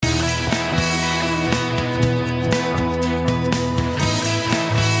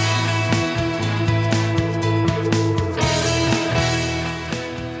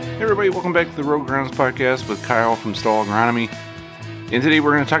welcome back to the Road Grounds Podcast with Kyle from Stall Agronomy. And today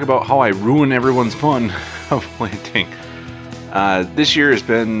we're going to talk about how I ruin everyone's fun of planting. This year has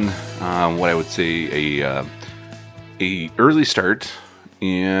been what I would say a early start,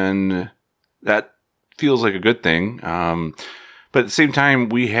 and that feels like a good thing. But at the same time,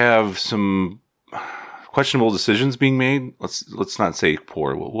 we have some questionable decisions being made. Let's not say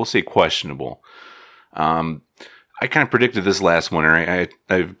poor. We'll say questionable. I kind of predicted this last winter.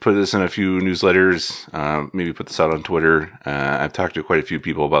 I've put this in a few newsletters, maybe put this out on Twitter. I've talked to quite a few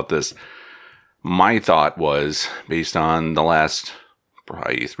people about this. My thought was, based on the last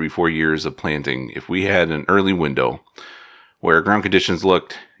probably 3-4 years of planting, if we had an early window where ground conditions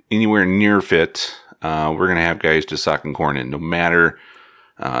looked anywhere near fit, we're going to have guys just socking corn in, no matter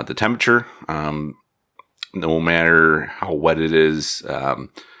the temperature, no matter how wet it is.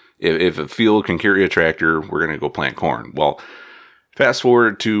 If a field can carry a tractor, we're going to go plant corn. Well, fast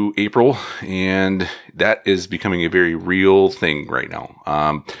forward to April, and that is becoming a very real thing right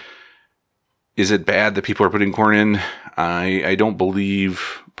now. Is it bad that people are putting corn in? I don't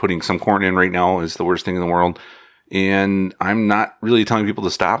believe putting some corn in right now is the worst thing in the world. And I'm not really telling people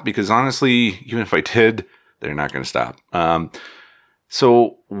to stop, because honestly, even if I did, they're not going to stop.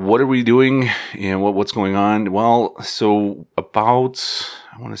 So what are we doing, and what's going on? Well, so about,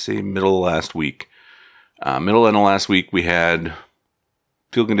 I want to say middle of last week, we had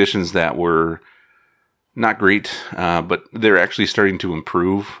field conditions that were not great, but they're actually starting to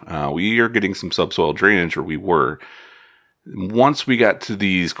improve. We are getting some subsoil drainage, or we were. Once we got to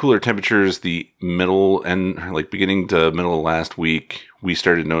these cooler temperatures, the middle and like beginning to middle of last week, we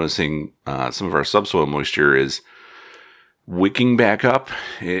started noticing some of our subsoil moisture is wicking back up.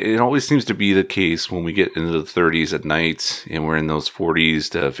 It always seems to be the case when we get into the 30s at night and we're in those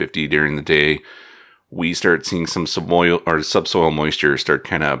 40s to 50 during the day. We start seeing some subsoil moisture start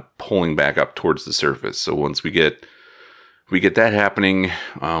kind of pulling back up towards the surface. So once we get that happening,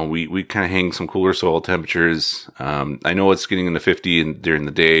 we kind of hang some cooler soil temperatures. I know it's getting into 50 during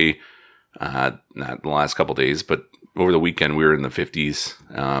the day, not the last couple days, but over the weekend we were in the 50s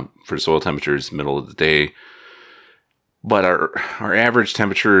for soil temperatures middle of the day. But our average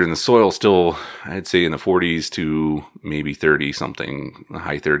temperature in the soil still, I'd say, in the 40s to maybe 30 something, the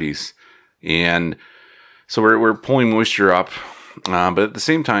high 30s. And so we're pulling moisture up. But at the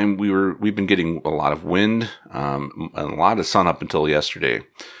same time, we've been getting a lot of wind, and a lot of sun up until yesterday.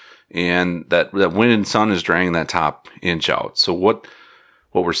 And that wind and sun is drying that top inch out. So what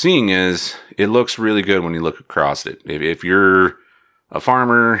we're seeing is it looks really good when you look across it. If you're a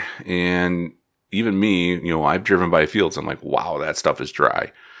farmer, and even me, I've driven by fields, I'm like, wow, that stuff is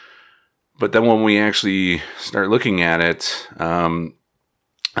dry. But then when we actually start looking at it,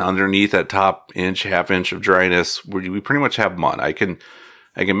 underneath that top half inch of dryness, we pretty much have mud. I can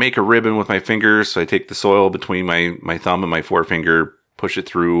make a ribbon with my fingers. So I take the soil between my thumb and my forefinger, push it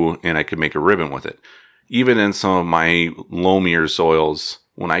through, and I can make a ribbon with it. Even in some of my loamier soils,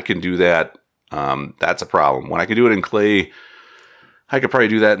 when I can do that, that's a problem. When I can do it in clay, I could probably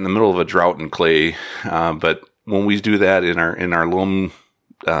do that in the middle of a drought in clay. But when we do that in our loam,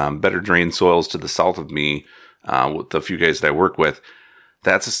 better drained soils to the south of me, with the few guys that I work with,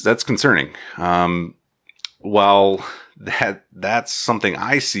 that's concerning. While that's something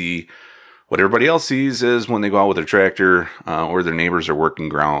I see, what everybody else sees is when they go out with their tractor, or their neighbors are working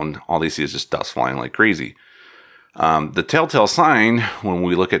ground, all they see is just dust flying like crazy. The telltale sign when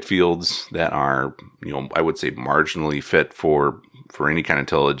we look at fields that are, I would say marginally fit for any kind of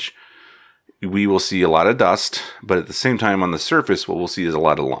tillage, we will see a lot of dust, but at the same time on the surface, what we'll see is a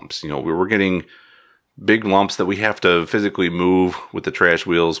lot of lumps. We're getting big lumps that we have to physically move with the trash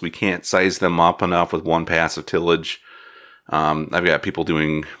wheels. We can't size them up enough with one pass of tillage. I've got people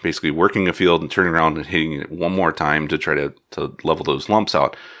basically working a field and turning around and hitting it one more time to try to level those lumps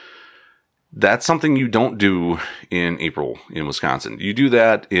out. That's something you don't do in April in Wisconsin. You do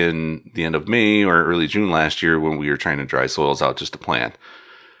that in the end of May or early June last year when we were trying to dry soils out just to plant.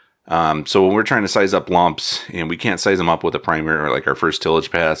 So when we're trying to size up lumps and we can't size them up with a primer or like our first tillage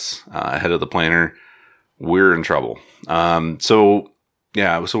pass ahead of the planter, we're in trouble. So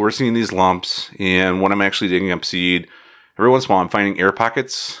we're seeing these lumps, and when I'm actually digging up seed, every once in a while I'm finding air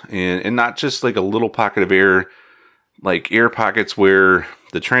pockets, and not just like a little pocket of air, like air pockets where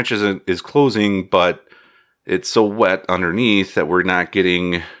the trench is closing, but it's so wet underneath that we're not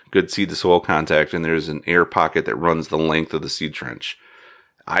getting good seed to soil contact, and there's an air pocket that runs the length of the seed trench.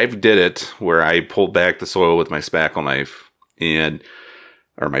 I've did it where I pulled back the soil with my spackle knife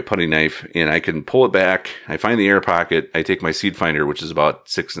or my putty knife, and I can pull it back. I find the air pocket. I take my seed finder, which is about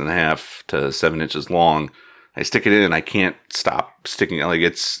 6.5 to 7 inches long, I stick it in and I can't stop sticking it. Like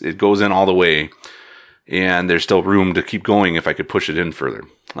it goes in all the way, and there's still room to keep going if I could push it in further.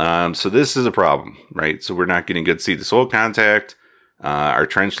 So this is a problem, right? So we're not getting good seed to soil contact. Our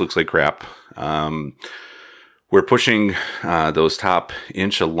trench looks like crap. We're pushing those top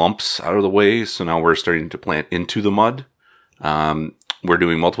inch of lumps out of the way. So now we're starting to plant into the mud. We're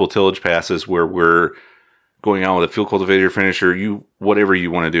doing multiple tillage passes where we're going out with a field cultivator finisher, whatever you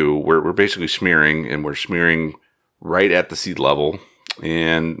want to do. We're basically smearing, and we're smearing right at the seed level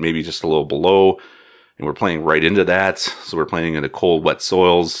and maybe just a little below. And we're planting right into that. So we're planting into cold, wet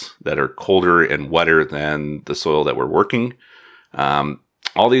soils that are colder and wetter than the soil that we're working.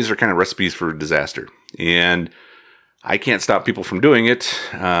 All these are kind of recipes for disaster. And I can't stop people from doing it.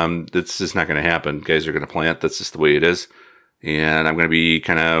 That's just not going to happen. Guys are going to plant. That's just the way it is. And I'm going to be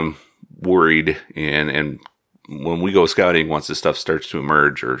kind of worried. And when we go scouting, once this stuff starts to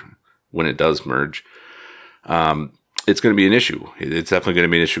emerge, or when it does merge, it's going to be an issue. It's definitely going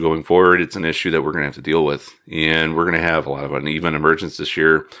to be an issue going forward. It's an issue that we're going to have to deal with. And we're going to have a lot of uneven emergence this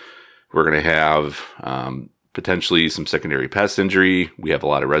year. We're going to have potentially some secondary pest injury. We have a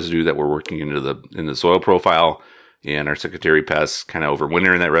lot of residue that we're working in the soil profile, and our secondary pests kind of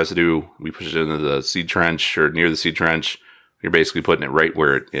overwinter in that residue. We push it into the seed trench or near the seed trench. You're basically putting it right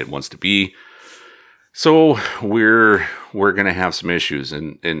where it wants to be. So we're going to have some issues,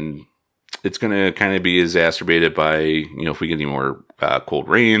 and it's going to kind of be exacerbated by, if we get any more cold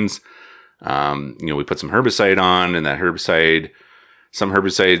rains. We put some herbicide on, and that herbicide, some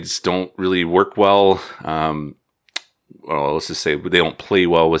herbicides don't really work well. Well, let's just say they don't play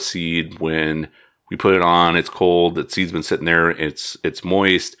well with seed. When we put it on, it's cold. The seed's been sitting there. It's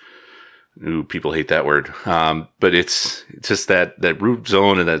moist. Ooh, people hate that word. But it's just that root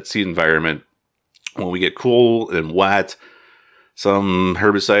zone and that seed environment. When we get cool and wet, some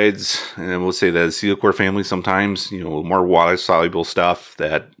herbicides, and we'll say the Acetylcore family sometimes, more water-soluble stuff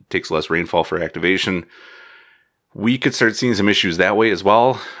that takes less rainfall for activation, we could start seeing some issues that way as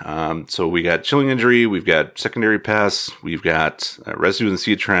well. So we got chilling injury, we've got secondary pests, we've got residue in the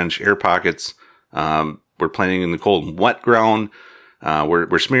seed trench, air pockets. We're planting in the cold and wet ground.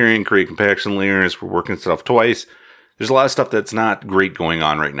 We're smearing, creating compaction layers. We're working stuff twice. There's a lot of stuff that's not great going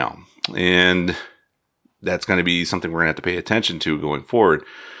on right now. And that's going to be something we're going to have to pay attention to going forward.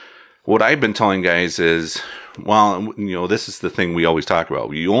 What I've been telling guys is, well, this is the thing we always talk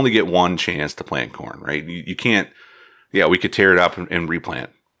about. You only get one chance to plant corn, right? You can't, we could tear it up and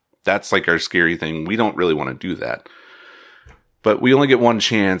replant. That's like our scary thing. We don't really want to do that. But we only get one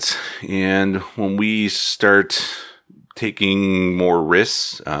chance. And when we start taking more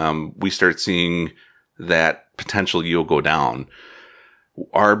risks, we start seeing that potential yield go down.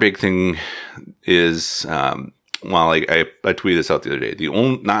 Our big thing is, I tweeted this out the other day.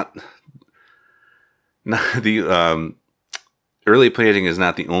 Early planting is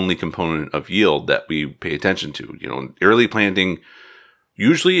not the only component of yield that we pay attention to. Early planting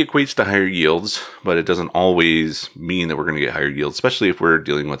usually equates to higher yields, but it doesn't always mean that we're going to get higher yields, especially if we're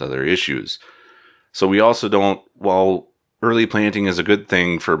dealing with other issues. So we also don't, while early planting is a good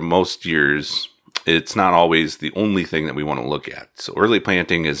thing for most years, it's not always the only thing that we want to look at. So early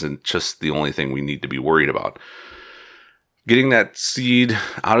planting isn't just the only thing we need to be worried about. Getting that seed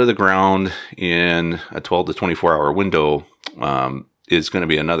out of the ground in a 12 to 24 hour window is going to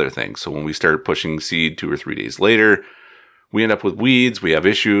be another thing. So when we start pushing seed 2 or 3 days later, we end up with weeds. We have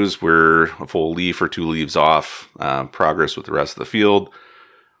issues. We're a full leaf or 2 leaves off progress with the rest of the field.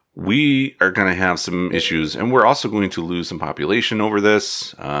 We are going to have some issues, and we're also going to lose some population over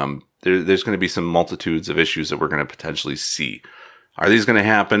this. There's going to be some multitudes of issues that we're going to potentially see. Are these going to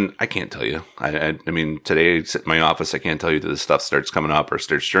happen? I can't tell you. I mean, today I sit in my office, I can't tell you that this stuff starts coming up or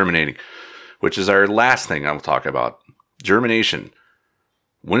starts germinating, which is our last thing I'll talk about. Germination.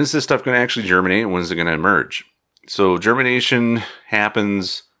 When is this stuff going to actually germinate, and when is it going to emerge? So germination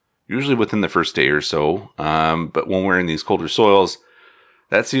happens usually within the first day or so, but when we're in these colder soils,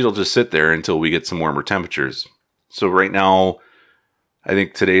 that seed will just sit there until we get some warmer temperatures. So right now, I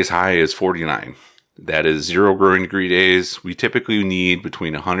think today's high is 49. That is 0 growing degree days. We typically need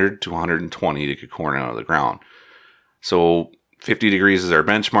between 100 to 120 to get corn out of the ground. So 50 degrees is our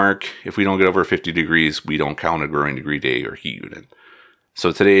benchmark. If we don't get over 50 degrees, we don't count a growing degree day or heat unit.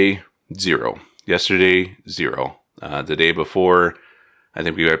 So today, 0. Yesterday, 0. The day before, I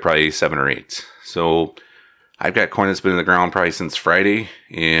think we got probably 7 or 8. So I've got corn that's been in the ground probably since Friday.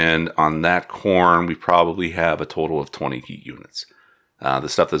 And on that corn, we probably have a total of 20 heat units. The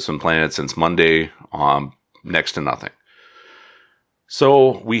stuff that's been planted since Monday, next to nothing.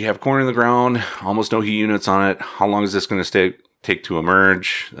 So we have corn in the ground, almost no heat units on it. How long is this going to take to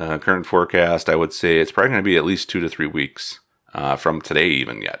emerge. Current forecast, I would say it's probably going to be at least 2 to 3 weeks from today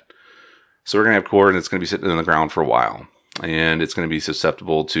even yet. So we're going to have corn that's going to be sitting in the ground for a while. And it's going to be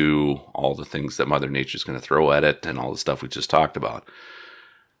susceptible to all the things that Mother Nature is going to throw at it and all the stuff we just talked about.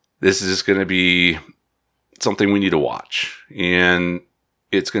 This is just going to be something we need to watch. And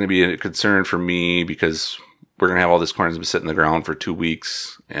it's going to be a concern for me because we're going to have all this corn that's been sitting in the ground for 2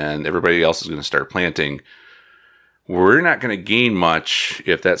 weeks and everybody else is going to start planting. We're not going to gain much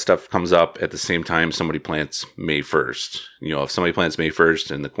if that stuff comes up at the same time somebody plants May 1st. You know, if somebody plants May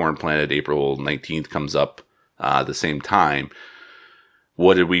 1st and the corn planted April 19th comes up the same time,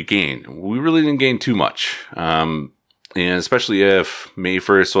 what did we gain? We really didn't gain too much. And especially if May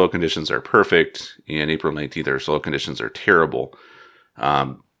 1st soil conditions are perfect and April 19th our soil conditions are terrible,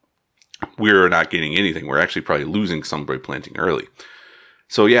 we're not gaining anything. We're actually probably losing somebody planting early.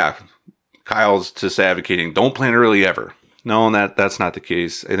 So yeah, Kyle's just advocating don't plant early ever. No, that's not the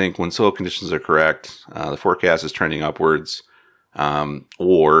case. I think when soil conditions are correct, the forecast is trending upwards,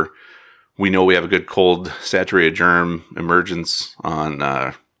 or we know we have a good cold saturated germ emergence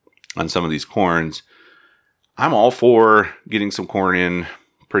on some of these corns. I'm all for getting some corn in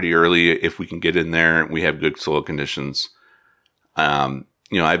pretty early if we can get in there and we have good soil conditions.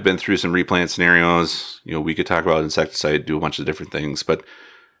 I've been through some replant scenarios. We could talk about insecticide, do a bunch of different things, but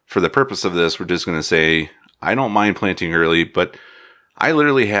for the purpose of this, we're just going to say, I don't mind planting early, but I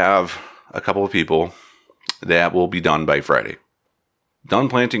literally have a couple of people that will be done by Friday. Done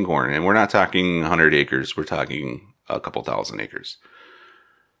planting corn. And we're not talking 100 acres. We're talking a couple thousand acres.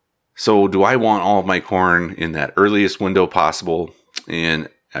 So do I want all of my corn in that earliest window possible? And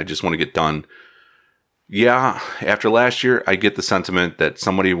I just want to get done. Yeah, after last year, I get the sentiment that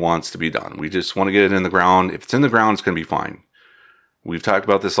somebody wants to be done. We just want to get it in the ground. If it's in the ground, it's going to be fine. We've talked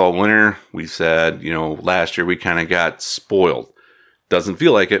about this all winter. We've said, last year we kind of got spoiled. Doesn't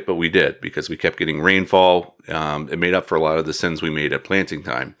feel like it, but we did because we kept getting rainfall. It made up for a lot of the sins we made at planting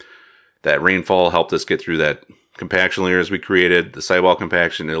time. That rainfall helped us get through that compaction layers we created. The sidewall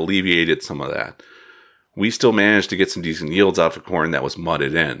compaction, it alleviated some of that. We still managed to get some decent yields off of corn that was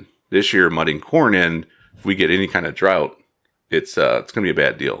mudded in. This year, mudding corn in, if we get any kind of drought, it's going to be a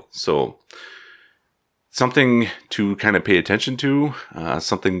bad deal. So something to kind of pay attention to,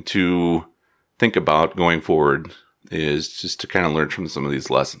 something to think about going forward is just to kind of learn from some of these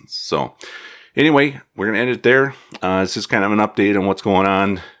lessons. So anyway, we're going to end it there. It's just kind of an update on what's going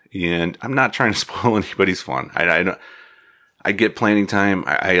on. And I'm not trying to spoil anybody's fun. I get planning time.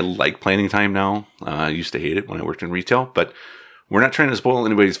 I like planning time now. I used to hate it when I worked in retail, but we're not trying to spoil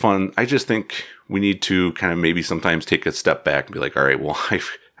anybody's fun. I just think we need to kind of maybe sometimes take a step back and be like, all right, well, I've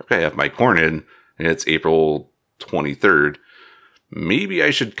got to have my corn in and it's April 23rd. Maybe I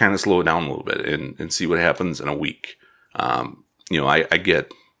should kind of slow it down a little bit and see what happens in a week. I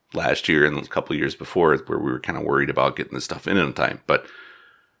get last year and a couple of years before where we were kind of worried about getting this stuff in time, but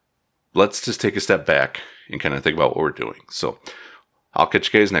let's just take a step back and kind of think about what we're doing. So I'll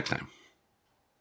catch you guys next time.